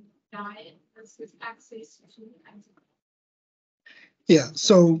to diet versus access to antibiotics? Yeah,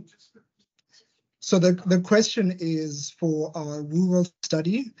 so the question is for our rural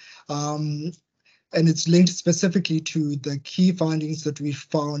study, and it's linked specifically to the key findings that we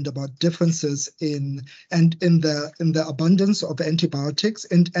found about differences in the abundance of antibiotics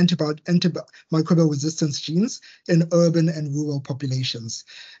and antimicrobial resistance genes in urban and rural populations.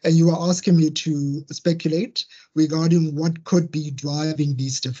 And you are asking me to speculate regarding what could be driving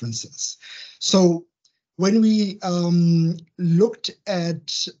these differences. So when we looked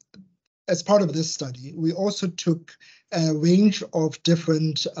at, as part of this study, we also took a range of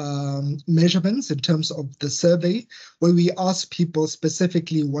different measurements in terms of the survey, where we asked people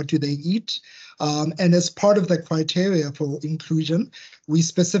specifically what do they eat. And as part of the criteria for inclusion, we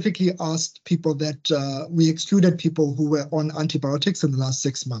specifically asked people that we excluded people who were on antibiotics in the last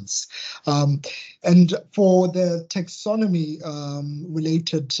 6 months. And for the taxonomy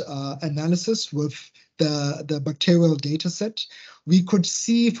related analysis with the bacterial data set, we could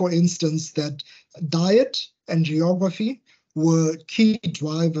see, for instance, that diet and geography were key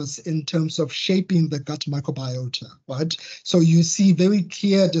drivers in terms of shaping the gut microbiota, right? So you see very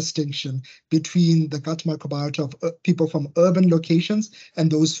clear distinction between the gut microbiota of people from urban locations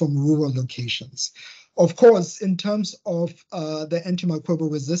and those from rural locations. Of course, in terms of the antimicrobial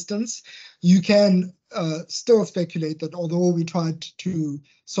resistance, you can still speculate that although we tried to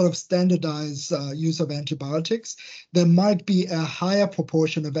sort of standardize use of antibiotics, there might be a higher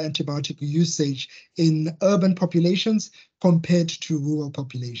proportion of antibiotic usage in urban populations compared to rural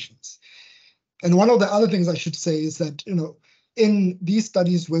populations. And one of the other things I should say is that, in these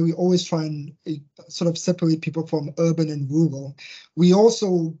studies where we always try and sort of separate people from urban and rural, we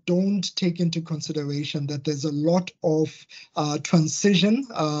also don't take into consideration that there's a lot of transition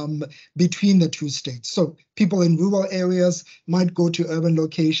between the two states. So people in rural areas might go to urban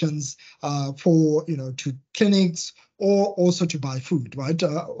locations for, to clinics or also to buy food, right?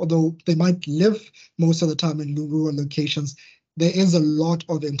 Although they might live most of the time in rural locations, there is a lot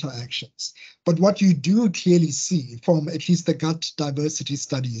of interactions. But what you do clearly see from at least the gut diversity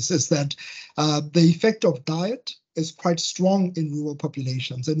studies is that the effect of diet is quite strong in rural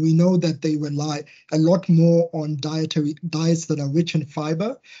populations. And we know that they rely a lot more on diets that are rich in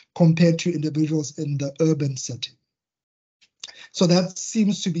fiber compared to individuals in the urban setting. So that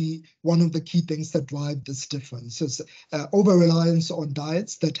seems to be one of the key things that drive this difference, is over-reliance on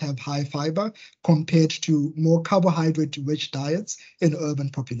diets that have high fiber compared to more carbohydrate-rich diets in urban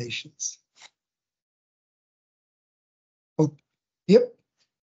populations. Oh, yep.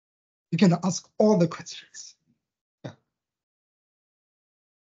 You can ask all the questions. Yeah.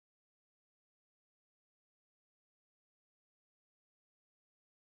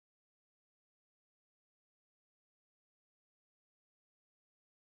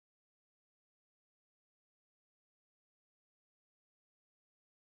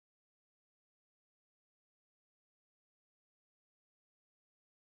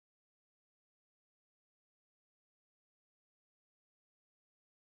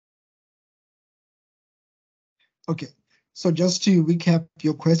 Okay, so just to recap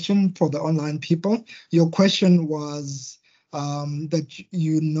your question for the online people, your question was that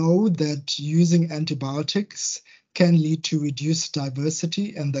that using antibiotics can lead to reduced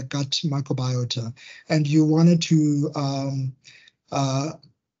diversity in the gut microbiota, and you wanted to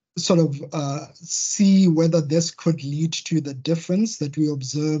sort of see whether this could lead to the difference that we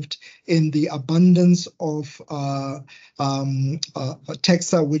observed in the abundance of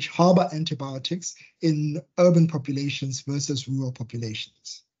taxa which harbor antibiotics in urban populations versus rural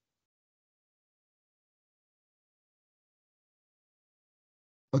populations.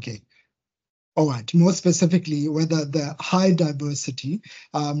 Okay. All right, more specifically, whether the high diversity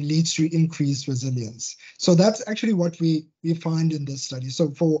leads to increased resilience. So that's actually what we find in this study.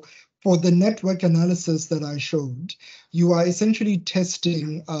 So for the network analysis that I showed, you are essentially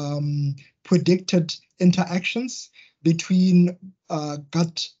testing predicted interactions between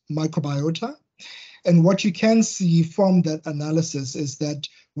gut microbiota. And what you can see from that analysis is that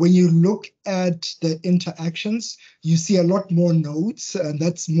when you look at the interactions, you see a lot more nodes, and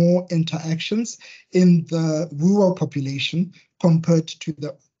that's more interactions in the rural population compared to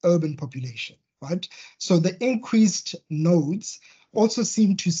the urban population, right? So the increased nodes also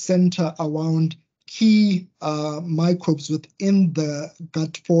seem to center around key microbes within the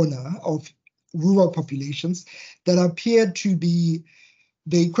gut fauna of rural populations that appear to be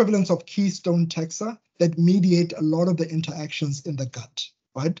the equivalence of keystone taxa that mediate a lot of the interactions in the gut,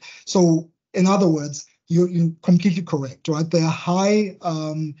 right? So in other words, you're completely correct, right? There are high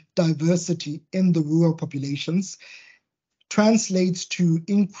diversity in the rural populations, translates to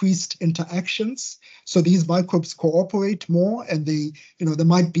increased interactions. So these microbes cooperate more, and there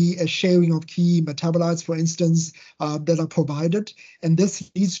might be a sharing of key metabolites, for instance, that are provided. And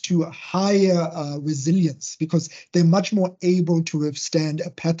this leads to a higher resilience because they're much more able to withstand a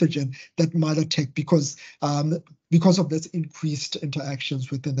pathogen that might attack because of this increased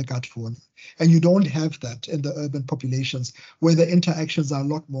interactions within the gut fauna. And you don't have that in the urban populations where the interactions are a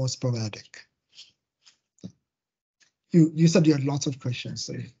lot more sporadic. You said you had lots of questions.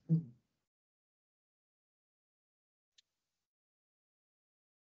 So.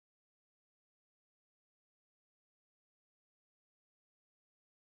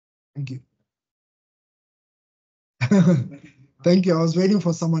 Thank you. Thank you. I was waiting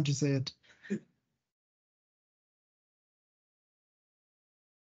for someone to say it. It's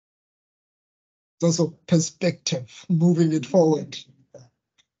also perspective, moving it forward.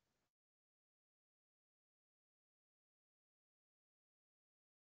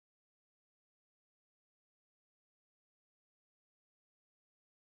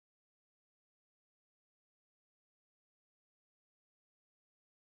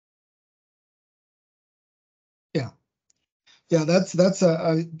 Yeah, that's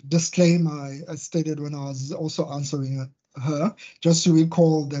a disclaimer I stated when I was also answering her. Just to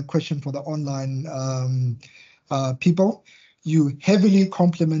recall the question for the online people. You heavily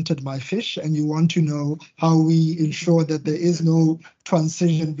complimented my fish, and you want to know how we ensure that there is no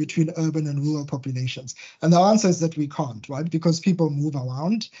transition between urban and rural populations. And the answer is that we can't, right? Because people move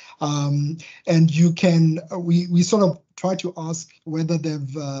around, and we sort of try to ask whether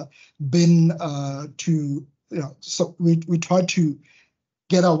they've been to so we try to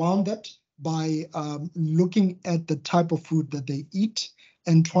get around that by looking at the type of food that they eat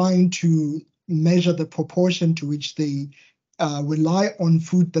and trying to measure the proportion to which they rely on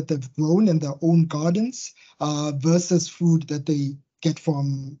food that they've grown in their own gardens versus food that they get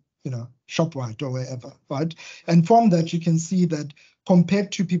from ShopRite or wherever, right? And from that, you can see that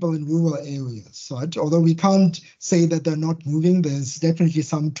compared to people in rural areas, right? Although we can't say that they're not moving, there's definitely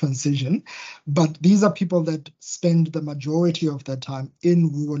some transition, but these are people that spend the majority of their time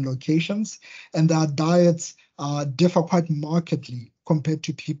in rural locations, and their diets differ quite markedly compared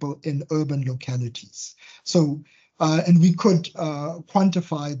to people in urban localities. So, and we could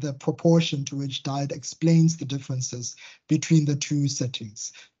quantify the proportion to which diet explains the differences between the two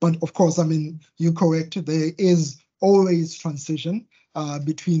settings. But of course, I mean, you're correct, there is always transition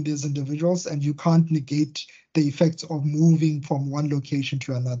between these individuals, and you can't negate the effects of moving from one location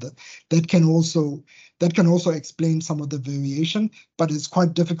to another. That can also explain some of the variation, but it's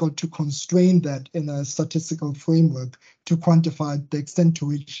quite difficult to constrain that in a statistical framework to quantify the extent to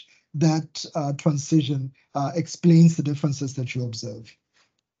which that transition explains the differences that you observe.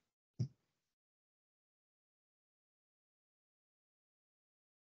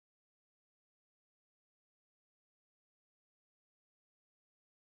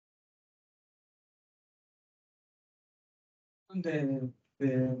 The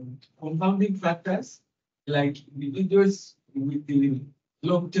compounding factors, like individuals with the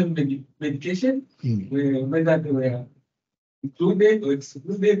long-term medication, whether they were included or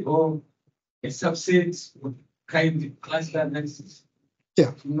excluded or a subset of kind of cluster analysis.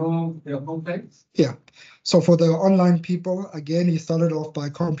 Yeah. To know their compounds. Yeah. So for the online people, again, he started off by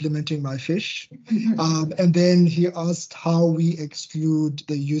complimenting my fish. And then he asked how we exclude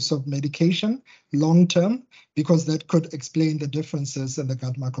the use of medication long-term, because that could explain the differences in the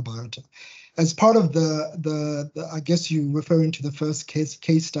gut microbiota. As part of the I guess you're referring to the first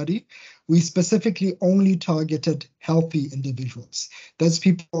case study, we specifically only targeted healthy individuals. That's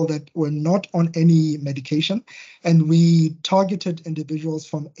people that were not on any medication. And we targeted individuals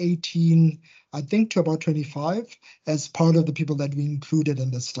from 18, I think, to about 25 as part of the people that we included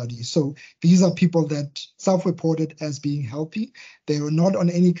in the study. So these are people that self-reported as being healthy. They were not on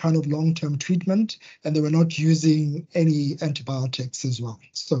any kind of long-term treatment, and they were not using any antibiotics as well.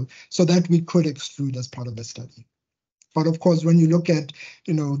 So that we could exclude as part of the study. But of course, when you look at,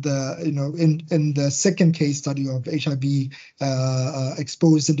 in the second case study of HIV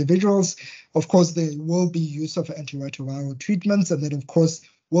exposed individuals, of course, there will be use of antiretroviral treatments, and then of course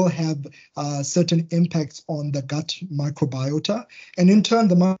will have certain impacts on the gut microbiota. And in turn,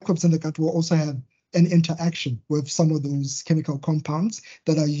 the microbes in the gut will also have an interaction with some of those chemical compounds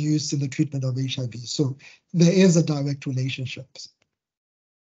that are used in the treatment of HIV. So there is a direct relationship.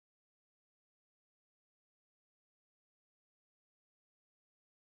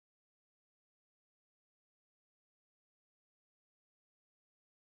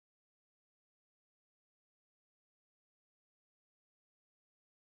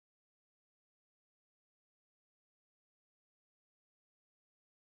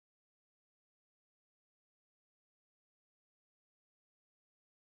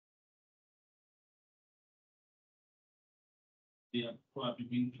 They are probably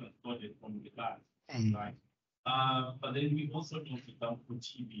being transported from the plant, right? But then we also talked about for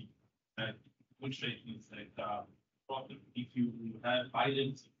TB, that which is like problem. If you have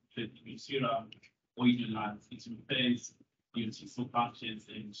items in your serum or in your lungs, it repairs your tissue functions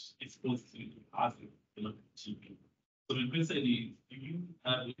and it's supposed to positive TB. So basically, you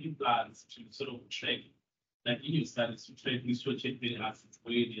have any plans to sort of track, like in your studies, to track these short-chain fatty acids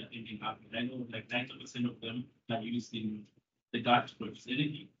where they are ending up. And I know like 90% of them are used in the gut for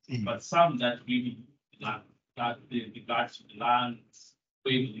facility, but some that really like the gut, the lungs,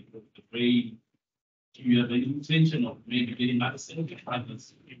 the brain. Do you have any intention of maybe getting other scientific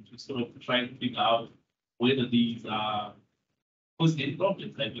partners to sort of try to figure out whether these are causing any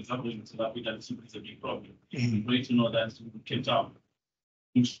problems? Like, for example, in South Africa, it's a big problem. Great to know that we kept out,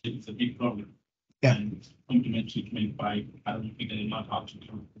 which is a big problem. Yeah. And complement treatment by, I don't figuring out how to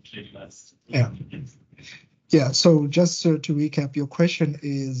treat that. Yeah. Yeah, so just to recap, your question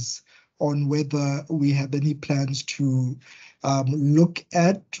is on whether we have any plans to look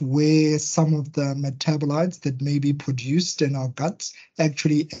at where some of the metabolites that may be produced in our guts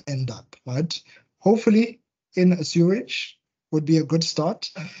actually end up, right? Hopefully in a sewage would be a good start,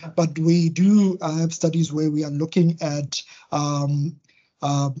 but we do have studies where we are looking at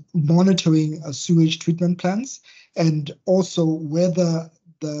monitoring sewage treatment plants, and also whether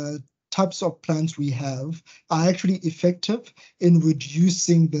the types of plants we have are actually effective in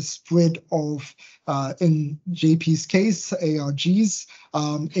reducing the spread of, in JP's case, ARGs,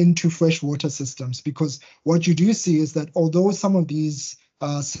 into freshwater systems. Because what you do see is that although some of these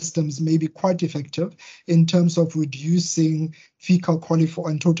systems may be quite effective in terms of reducing fecal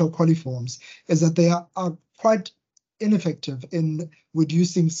coliform and total coliforms, is that they are quite ineffective in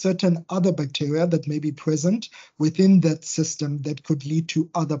reducing certain other bacteria that may be present within that system that could lead to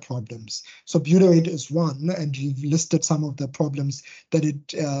other problems. So butyrate is one, and you've listed some of the problems that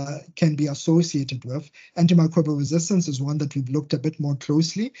it can be associated with. Antimicrobial resistance is one that we've looked a bit more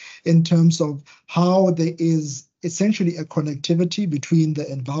closely in terms of how there is essentially a connectivity between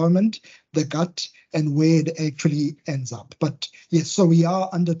the environment, the gut, and where it actually ends up. But yes, so we are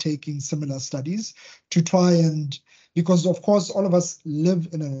undertaking similar studies to try and, because of course all of us live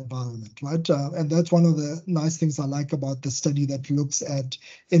in an environment, right? And that's one of the nice things I like about the study that looks at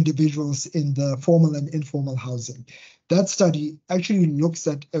individuals in the formal and informal housing. That study actually looks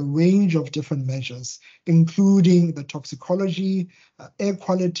at a range of different measures, including the toxicology, air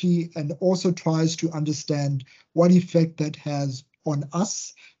quality, and also tries to understand what effect that has on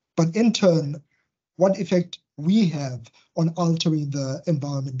us, but in turn, what effect we have on altering the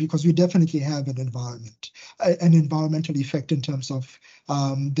environment, because we definitely have an environmental effect in terms of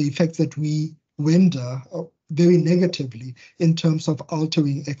the effects that we render very negatively in terms of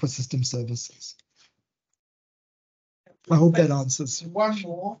altering ecosystem services. I hope that answers. One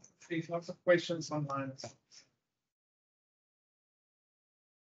more. There's lots of questions online.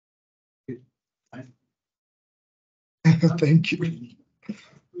 Thank you.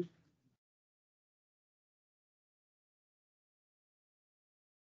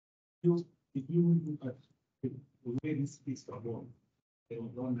 If you look at the way this is performed, they will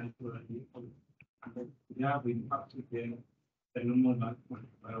go naturally, and they have impacted the normal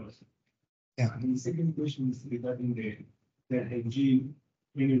microbiology. Yeah. And the second question is regarding the hygiene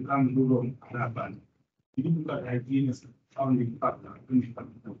when you come to Rome, urban. If you look at hygiene as a founding factor in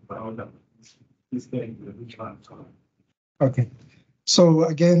the biology, is going to be one. Okay. So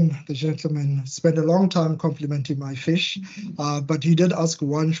again, the gentleman spent a long time complimenting my fish, but he did ask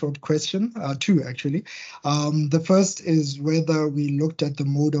one short question, two actually. The first is whether we looked at the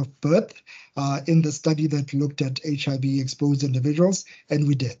mode of birth in the study that looked at HIV-exposed individuals, and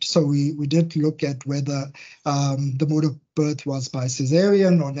we did. So we did look at whether the mode of birth was by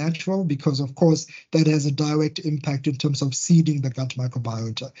cesarean or natural, because of course that has a direct impact in terms of seeding the gut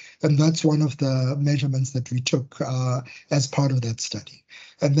microbiota. And that's one of the measurements that we took as part of that study.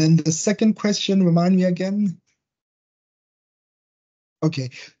 And then the second question, remind me again. Okay.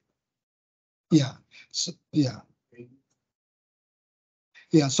 Yeah. So, yeah.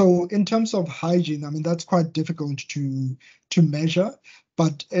 Yeah, so in terms of hygiene, I mean, that's quite difficult to measure,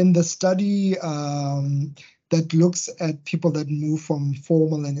 but in the study that looks at people that move from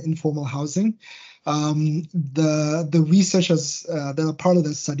formal and informal housing, the researchers that are part of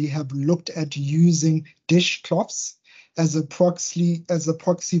the study have looked at using dishcloths as a proxy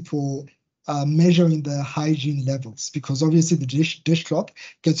for measuring the hygiene levels, because obviously the dishcloth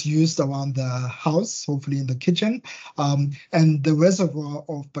gets used around the house, hopefully in the kitchen, and the reservoir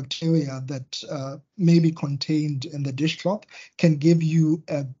of bacteria that may be contained in the dishcloth can give you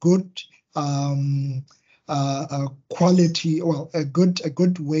a good quality, well, a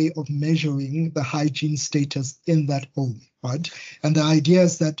good way of measuring the hygiene status in that home, right? And the idea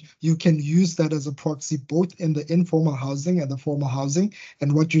is that you can use that as a proxy both in the informal housing and the formal housing.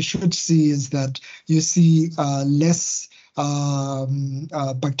 And what you should see is that you see less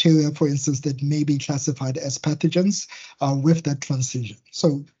bacteria, for instance, that may be classified as pathogens with that transition.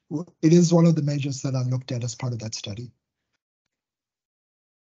 So it is one of the measures that are looked at as part of that study.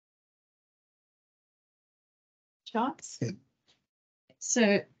 Charts. Yeah.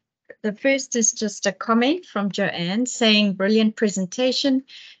 So the first is just a comment from Joanne saying, brilliant presentation,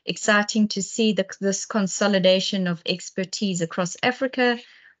 exciting to see this consolidation of expertise across Africa.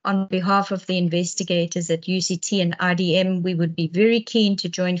 On behalf of the investigators at UCT and IDM, we would be very keen to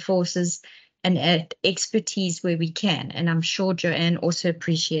join forces and add expertise where we can. And I'm sure Joanne also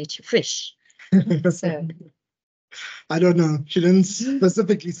appreciates your fish. So I don't know. She didn't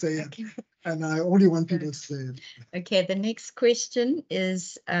specifically say it. Okay. And I only want people to say it. Okay, the next question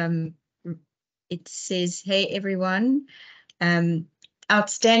is, it says, hey, everyone,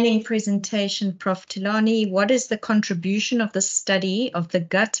 outstanding presentation, Prof. Thulani. What is the contribution of the study of the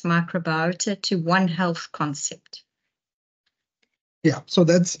gut microbiota to One Health concept? Yeah, so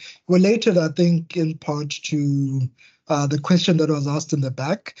that's related, I think, in part to the question that was asked in the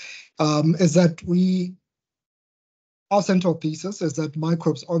back, is that we our central thesis is that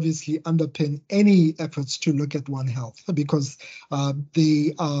microbes obviously underpin any efforts to look at One Health because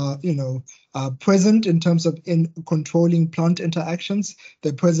they are, present in terms of in controlling plant interactions.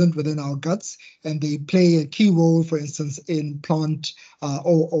 They're present within our guts, and they play a key role, for instance, in plant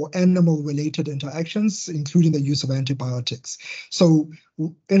or animal-related interactions, including the use of antibiotics. So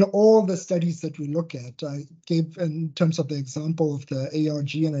in all the studies that we look at, I gave in terms of the example of the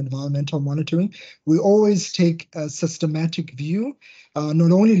ARG and environmental monitoring, we always take a systematic view,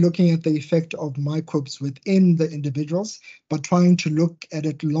 not only looking at the effect of microbes within the individuals, but trying to look at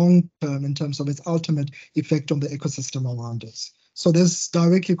it long term in terms of its ultimate effect on the ecosystem around us. So this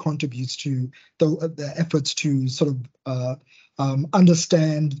directly contributes to the efforts to sort of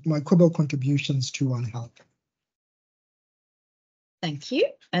understand microbial contributions to One Health. Thank you.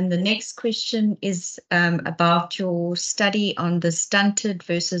 And the next question is about your study on the stunted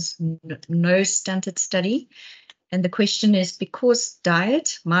versus no stunted study. And the question is, because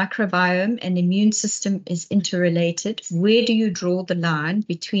diet, microbiome, and immune system is interrelated, where do you draw the line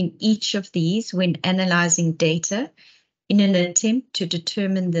between each of these when analyzing data in an attempt to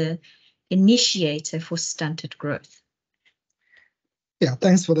determine the initiator for stunted growth? Yeah,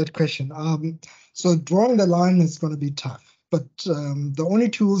 thanks for that question. So drawing the line is going to be tough. But the only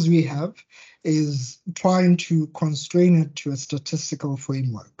tools we have is trying to constrain it to a statistical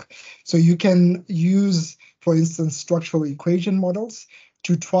framework. So you can use, for instance, structural equation models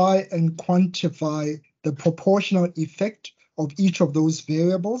to try and quantify the proportional effect of each of those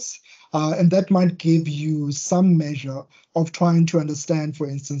variables. And that might give you some measure of trying to understand, for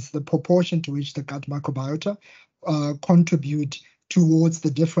instance, the proportion to which the gut microbiota contribute towards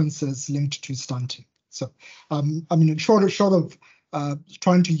the differences linked to stunting. So, short of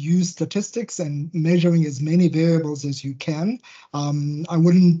trying to use statistics and measuring as many variables as you can, I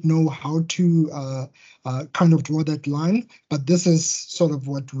wouldn't know how to kind of draw that line, but this is sort of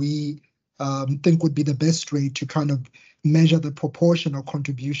what we think would be the best way to kind of measure the proportion or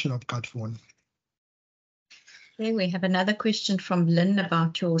contribution of gut fauna. Okay, we have another question from Lynn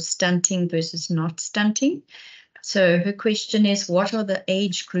about your stunting versus not stunting. So her question is, what are the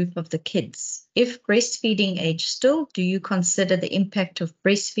age group of the kids? If breastfeeding age still, do you consider the impact of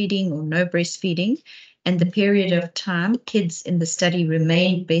breastfeeding or no breastfeeding and the period of time kids in the study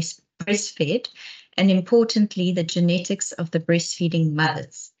remain breastfed, and importantly, the genetics of the breastfeeding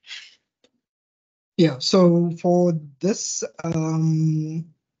mothers? Yeah, so for this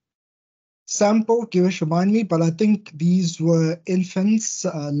sample, Girish, remind me, but I think these were infants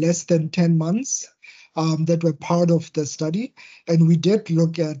less than 10 months. That were part of the study, and we did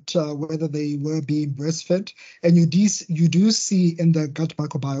look at whether they were being breastfed. And you do see in the gut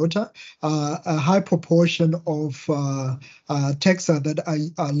microbiota a high proportion of taxa that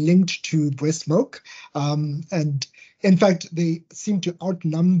are linked to breast milk, and in fact, they seem to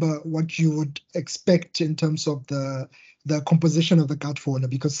outnumber what you would expect in terms of the composition of the gut fauna,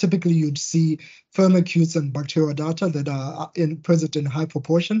 because typically you'd see firmicutes and bacteroidata that are present in high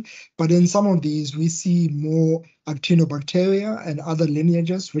proportion. But in some of these, we see more actinobacteria and other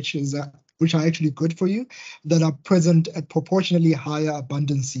lineages, which are actually good for you, that are present at proportionally higher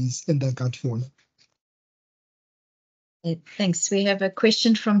abundances in the gut fauna. Thanks. We have a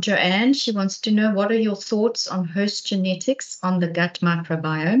question from Joanne. She wants to know, what are your thoughts on host genetics on the gut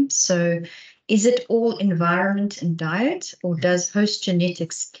microbiome? So is it all environment and diet, or does host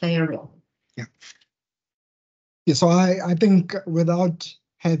genetics play a role? Yeah, so I think without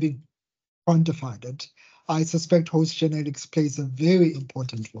having quantified it, I suspect host genetics plays a very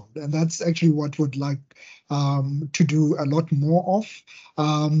important role. And that's actually what we'd like to do a lot more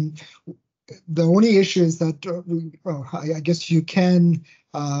of. The only issue is that I guess you can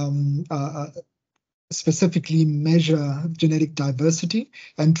specifically measure genetic diversity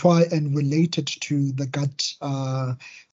and try and relate it to the gut